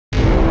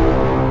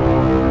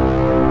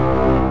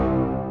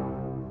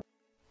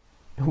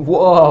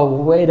Whoa,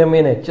 wait a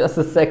minute, just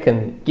a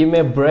second, give me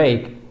a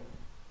break.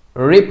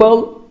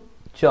 Ripple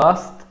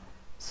just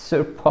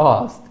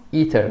surpassed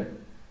Ether.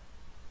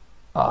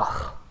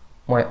 Ugh,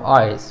 my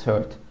eyes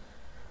hurt.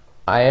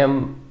 I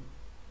am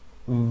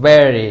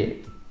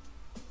very...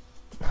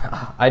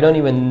 I don't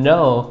even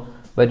know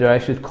whether I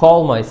should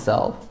call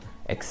myself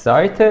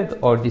excited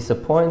or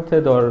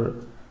disappointed or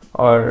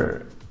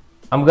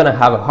I'm gonna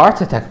have a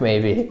heart attack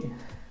maybe.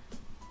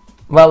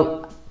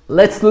 Well,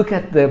 let's look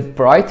at the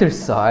brighter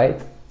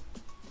side.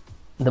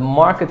 The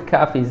market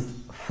cap is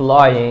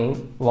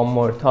flying one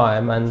more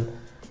time, and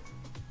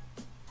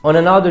on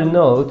another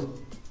note,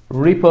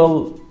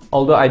 Ripple,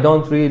 although I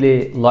don't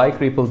really like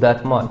Ripple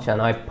that much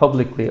and I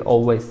publicly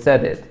always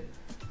said it,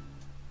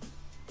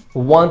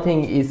 one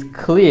thing is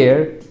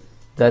clear,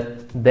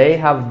 that they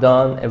have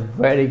done a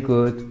very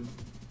good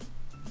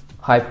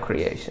hype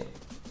creation.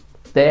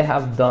 They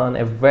have done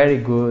a very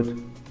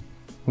good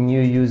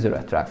new user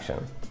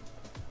attraction,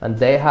 and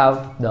they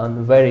have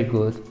done very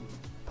good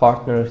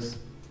partners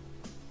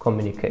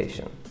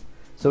communication.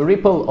 So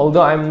Ripple,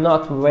 although I'm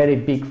not a very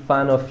big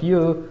fan of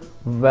you,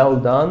 well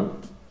done,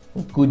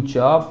 good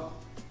job,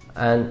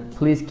 and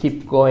please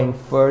keep going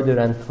further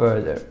and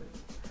further.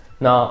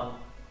 Now,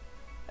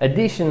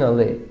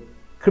 additionally,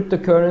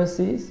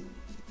 cryptocurrencies,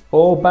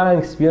 oh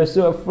banks, we are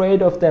so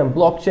afraid of them,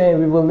 blockchain,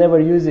 we will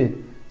never use it.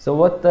 So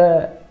what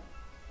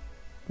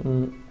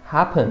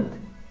happened?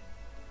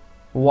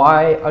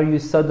 Why are you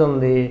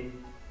suddenly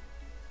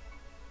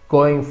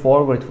going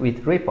forward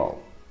with Ripple?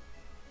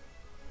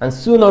 And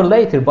sooner or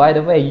later, by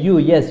the way,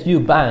 you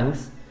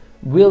banks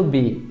will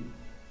be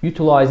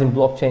utilizing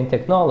blockchain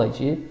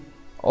technology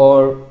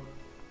or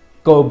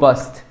go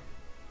bust.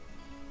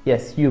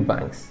 Yes, you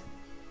banks.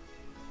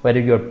 Whether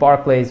you're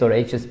Barclays or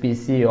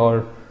HSBC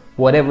or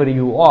whatever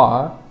you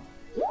are,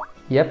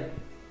 yep,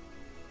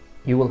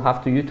 you will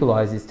have to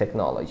utilize this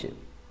technology.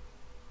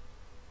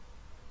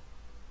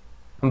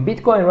 And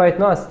Bitcoin right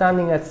now is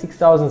standing at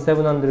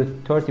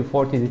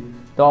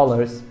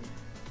 $6,730–40.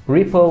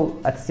 Ripple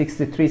at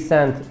 63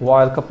 cents,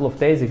 while a couple of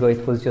days ago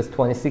it was just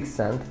 26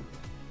 cents.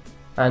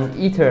 And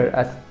Ether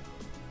at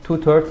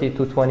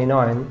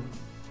 230–229.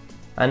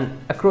 And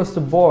across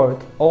the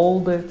board, all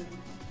the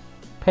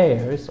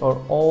pairs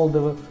or all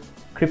the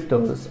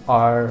cryptos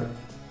are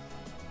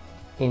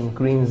in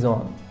green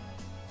zone,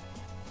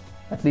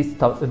 at least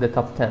the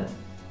top 10.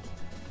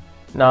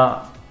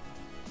 Now,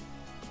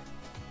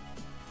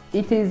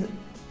 it is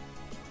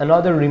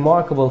another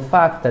remarkable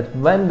fact that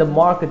when the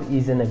market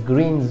is in a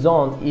green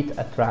zone, it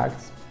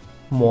attracts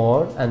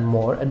more and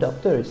more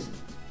adopters.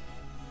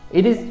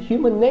 It is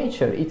human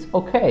nature, it's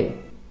okay.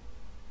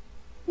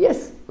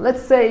 Yes,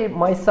 let's say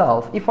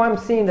myself, if I'm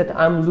seeing that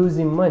I'm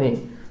losing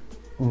money,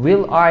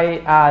 will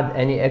I add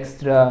any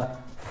extra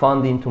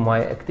fund into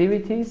my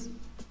activities?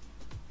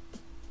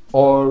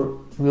 Or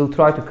will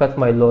try to cut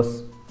my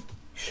loss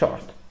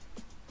short?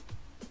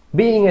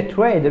 Being a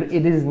trader,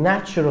 it is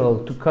natural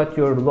to cut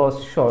your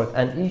loss short,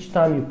 and each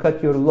time you cut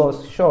your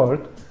loss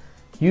short,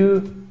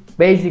 you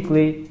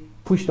basically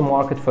push the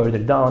market further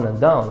down and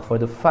down, for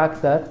the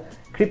fact that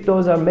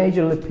cryptos are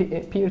majorly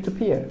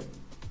peer-to-peer.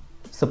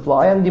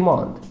 Supply and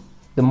demand.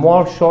 The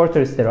more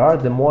shorters there are,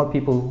 the more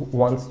people who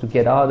wants to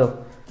get out of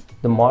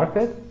the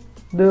market,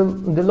 the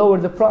lower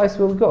the price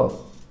will go.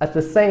 At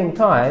the same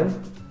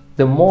time,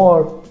 the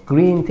more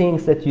green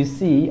things that you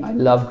see, I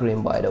love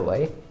green by the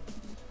way,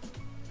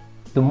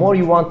 the more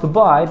you want to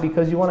buy,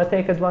 because you want to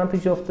take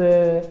advantage of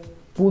the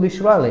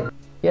bullish rally.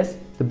 Yes,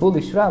 the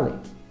bullish rally.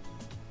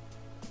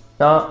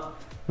 Now,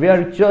 we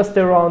are just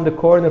around the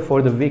corner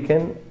for the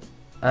weekend,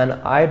 and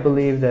I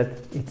believe that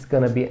it's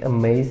gonna be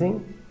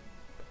amazing.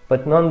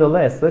 But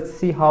nonetheless, let's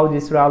see how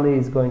this rally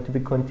is going to be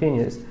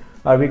continuous.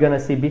 Are we gonna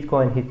see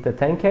Bitcoin hit the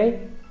 10K?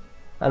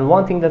 And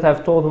one thing that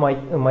I've told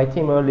my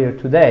team earlier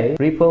today,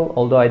 Ripple,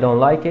 although I don't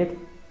like it,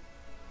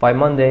 by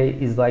Monday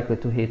is likely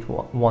to hit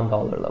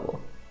 $1 level.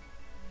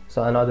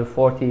 So another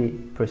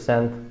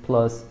 40%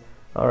 plus,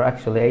 or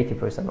actually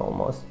 80%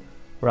 almost,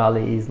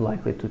 rally is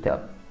likely to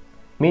tell.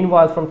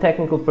 Meanwhile, from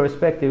technical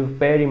perspective,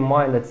 bear in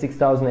mind that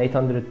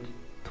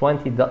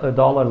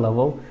 $6,820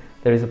 level,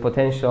 there is a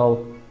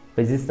potential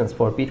resistance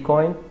for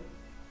Bitcoin,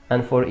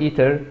 and for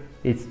Ether,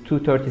 it's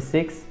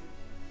 236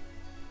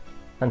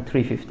 and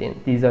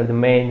 315. These are the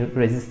main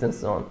resistance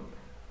zone.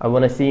 I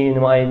want to see you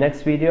in my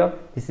next video.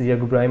 This is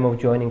Yakub Ibrahimov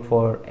joining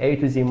for A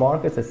to Z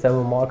Markets, a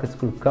 7 Markets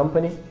Group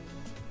company.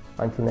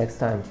 Until next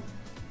time,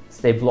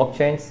 stay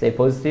blockchain, stay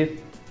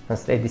positive, and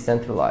stay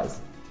decentralized.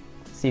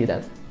 See you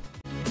then.